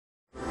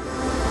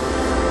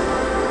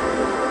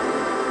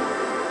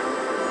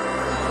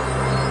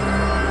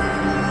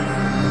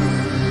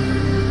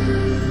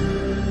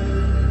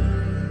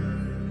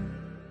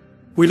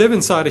We live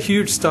inside a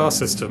huge star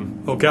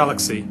system, or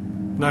galaxy,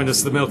 known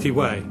as the Milky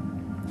Way.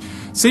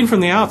 Seen from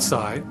the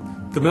outside,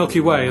 the Milky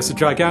Way is a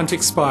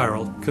gigantic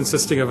spiral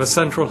consisting of a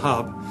central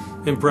hub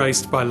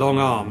embraced by long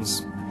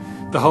arms.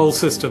 The whole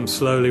system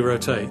slowly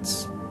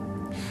rotates.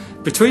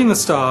 Between the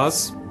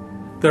stars,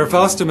 there are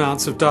vast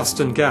amounts of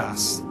dust and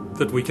gas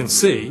that we can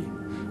see,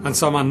 and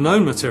some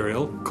unknown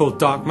material called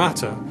dark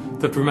matter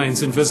that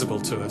remains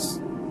invisible to us.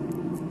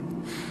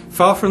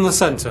 Far from the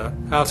centre,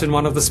 out in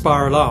one of the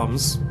spiral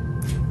arms,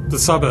 the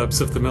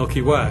suburbs of the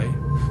Milky Way,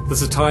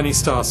 there's a tiny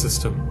star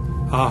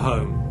system, our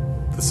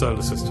home, the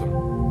solar system.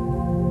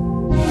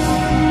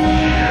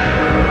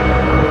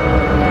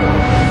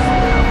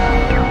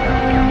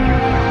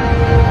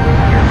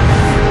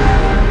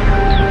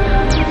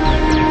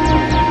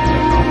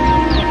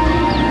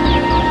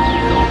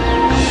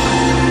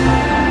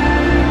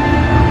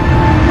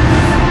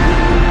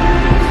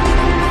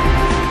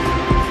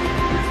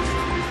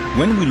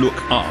 When we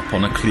look up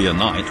on a clear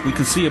night, we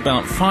can see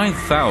about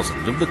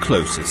 5,000 of the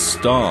closest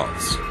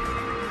stars.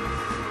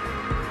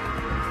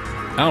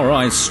 Our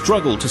eyes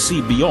struggle to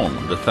see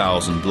beyond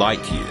 1,000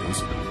 light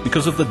years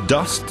because of the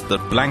dust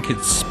that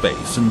blankets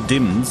space and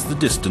dims the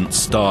distant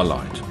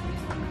starlight.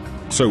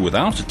 So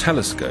without a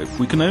telescope,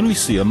 we can only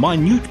see a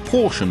minute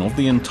portion of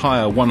the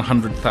entire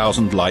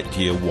 100,000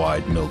 light-year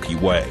wide Milky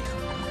Way.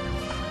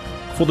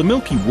 For the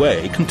Milky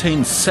Way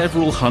contains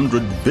several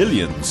 100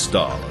 billion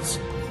stars,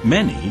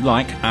 many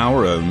like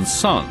our own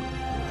Sun,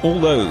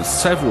 although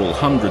several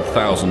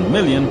 100,000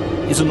 million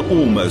is an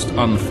almost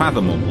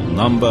unfathomable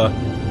number.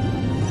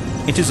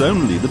 It is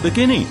only the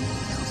beginning.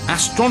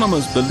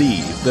 Astronomers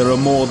believe there are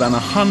more than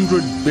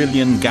 100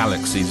 billion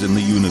galaxies in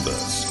the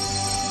universe.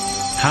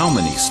 How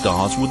many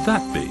stars would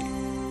that be?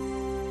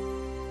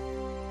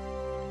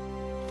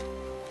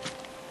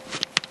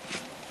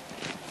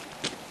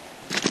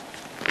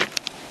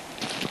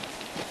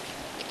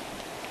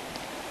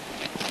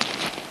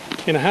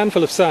 In a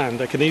handful of sand,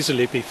 there can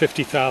easily be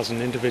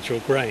 50,000 individual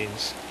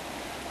grains.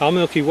 Our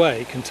Milky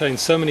Way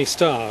contains so many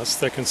stars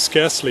there can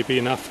scarcely be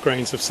enough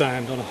grains of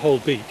sand on a whole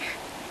beach.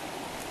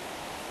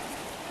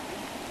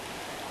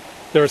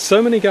 There are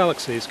so many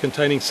galaxies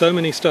containing so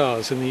many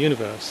stars in the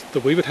universe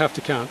that we would have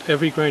to count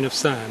every grain of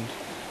sand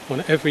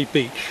on every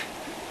beach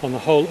on the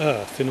whole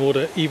Earth in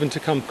order even to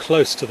come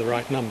close to the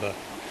right number,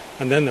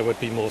 and then there would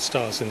be more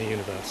stars in the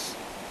universe.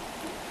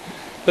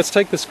 Let's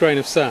take this grain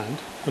of sand,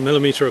 1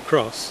 millimeter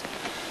across,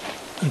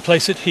 and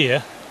place it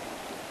here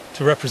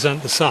to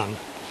represent the Sun.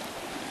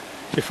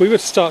 If we were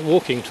to start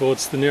walking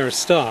towards the nearest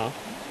star,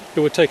 it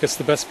would take us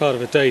the best part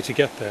of a day to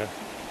get there.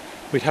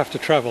 We'd have to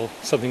travel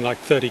something like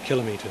 30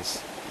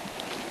 kilometers.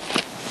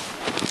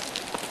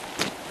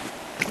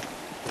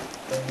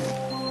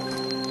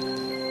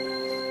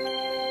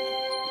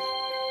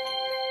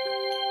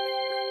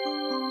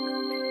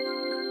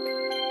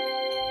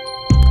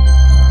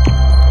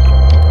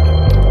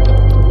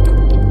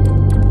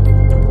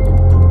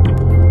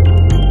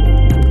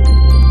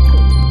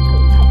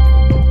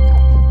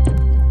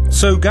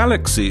 So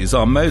galaxies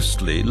are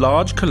mostly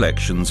large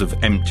collections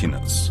of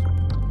emptiness.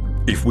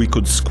 If we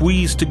could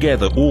squeeze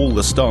together all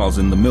the stars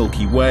in the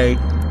Milky Way,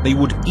 they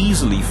would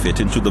easily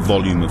fit into the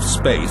volume of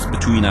space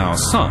between our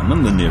Sun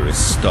and the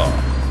nearest star.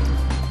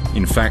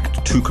 In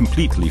fact, to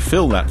completely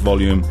fill that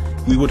volume,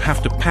 we would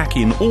have to pack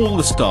in all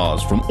the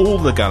stars from all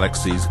the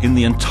galaxies in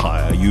the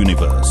entire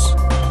universe.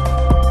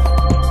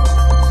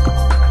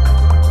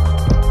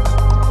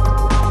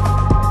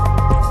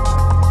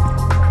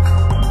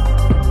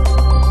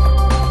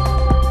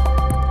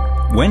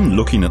 When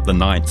looking at the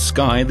night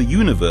sky, the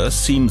universe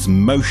seems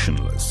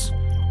motionless.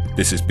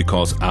 This is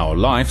because our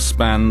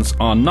lifespans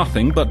are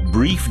nothing but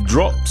brief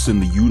drops in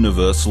the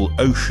universal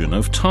ocean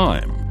of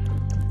time.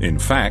 In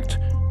fact,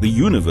 the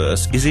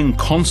universe is in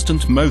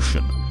constant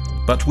motion,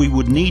 but we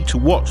would need to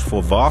watch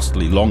for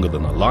vastly longer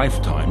than a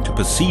lifetime to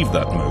perceive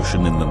that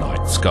motion in the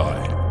night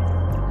sky.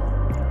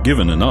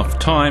 Given enough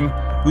time,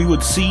 we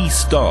would see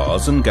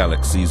stars and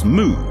galaxies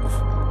move.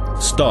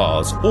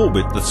 Stars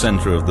orbit the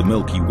center of the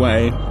Milky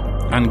Way,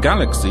 and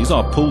galaxies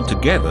are pulled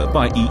together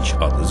by each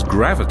other's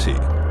gravity.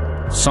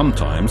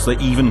 Sometimes they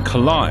even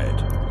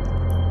collide.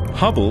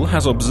 Hubble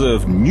has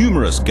observed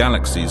numerous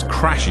galaxies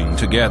crashing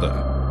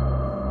together.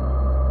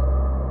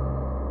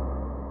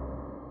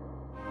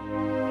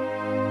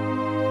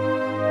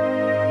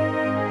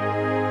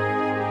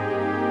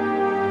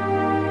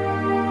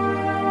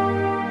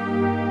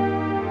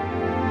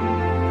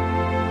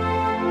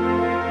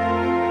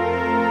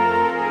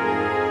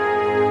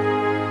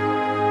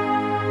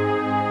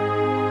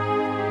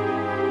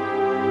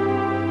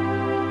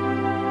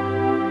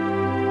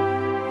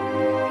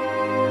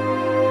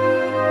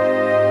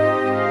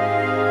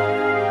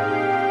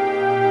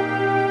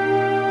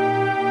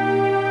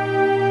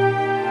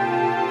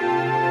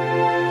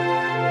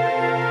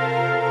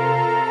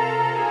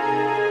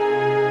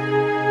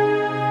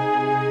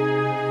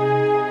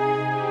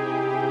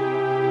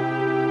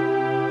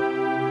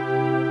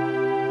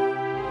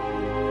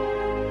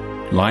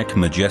 Like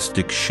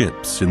majestic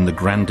ships in the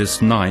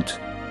grandest night,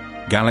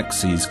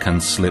 galaxies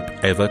can slip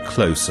ever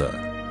closer,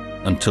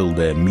 until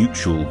their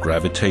mutual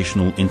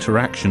gravitational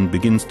interaction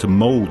begins to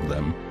mold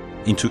them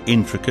into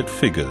intricate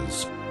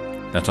figures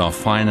that are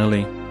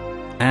finally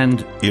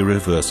and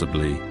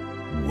irreversibly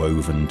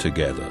woven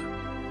together.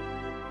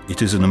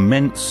 It is an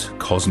immense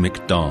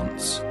cosmic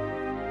dance,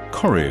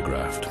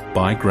 choreographed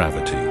by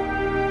gravity.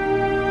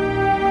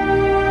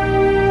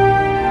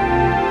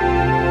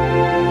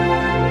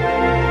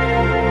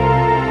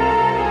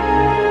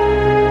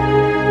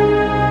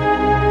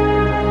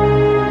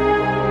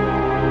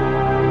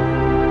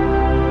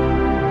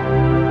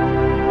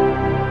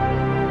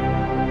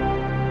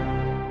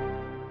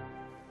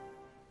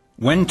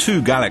 When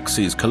two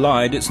galaxies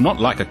collide, it's not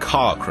like a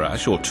car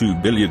crash or two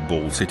billiard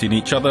balls hitting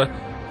each other.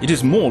 It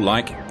is more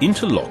like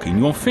interlocking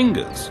your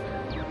fingers.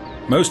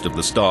 Most of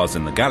the stars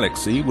in the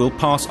galaxy will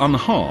pass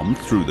unharmed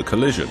through the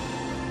collision.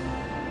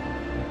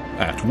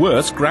 At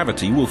worst,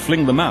 gravity will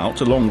fling them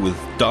out along with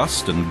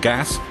dust and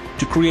gas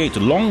to create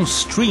long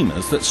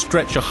streamers that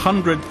stretch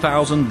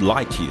 100,000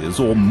 light-years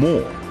or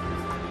more.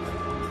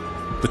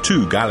 The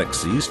two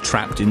galaxies,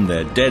 trapped in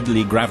their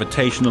deadly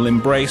gravitational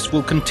embrace,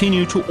 will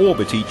continue to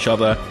orbit each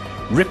other,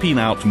 ripping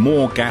out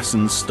more gas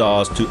and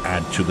stars to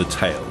add to the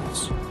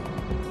tails.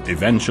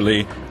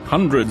 Eventually,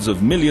 hundreds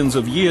of millions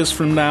of years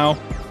from now,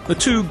 the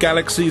two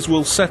galaxies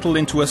will settle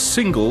into a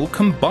single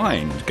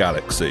combined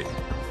galaxy.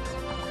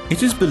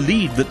 It is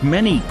believed that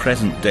many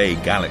present-day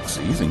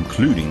galaxies,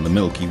 including the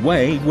Milky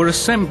Way, were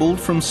assembled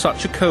from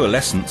such a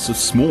coalescence of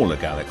smaller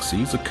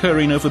galaxies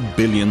occurring over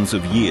billions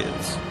of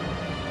years.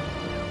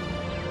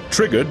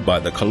 Triggered by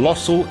the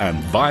colossal and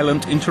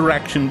violent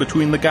interaction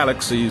between the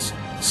galaxies,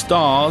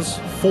 stars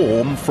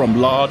form from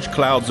large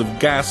clouds of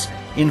gas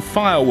in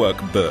firework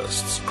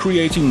bursts,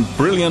 creating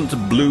brilliant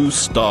blue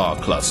star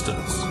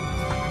clusters.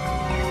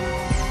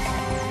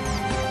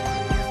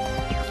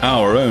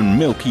 Our own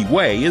Milky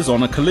Way is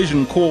on a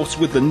collision course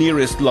with the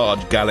nearest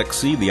large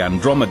galaxy, the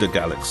Andromeda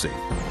Galaxy.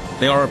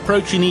 They are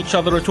approaching each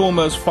other at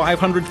almost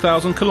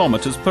 500,000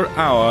 kilometers per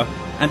hour,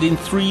 and in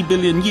 3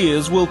 billion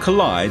years will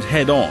collide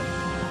head-on.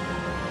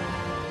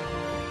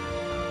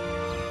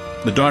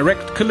 The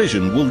direct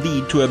collision will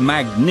lead to a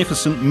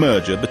magnificent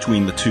merger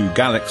between the two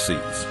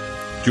galaxies,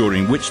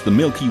 during which the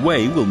Milky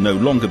Way will no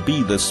longer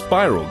be the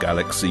spiral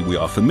galaxy we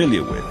are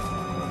familiar with.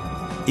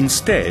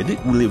 Instead,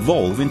 it will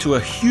evolve into a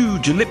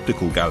huge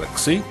elliptical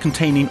galaxy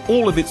containing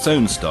all of its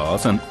own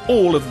stars and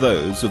all of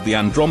those of the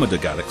Andromeda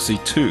Galaxy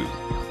too.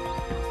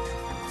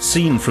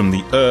 Seen from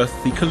the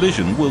Earth, the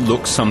collision will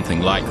look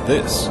something like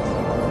this.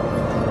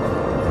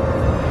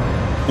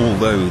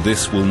 Although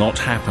this will not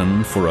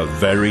happen for a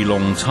very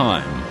long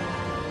time,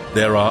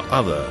 there are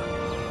other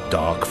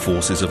dark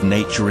forces of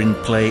nature in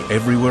play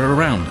everywhere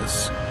around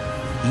us,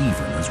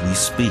 even as we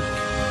speak.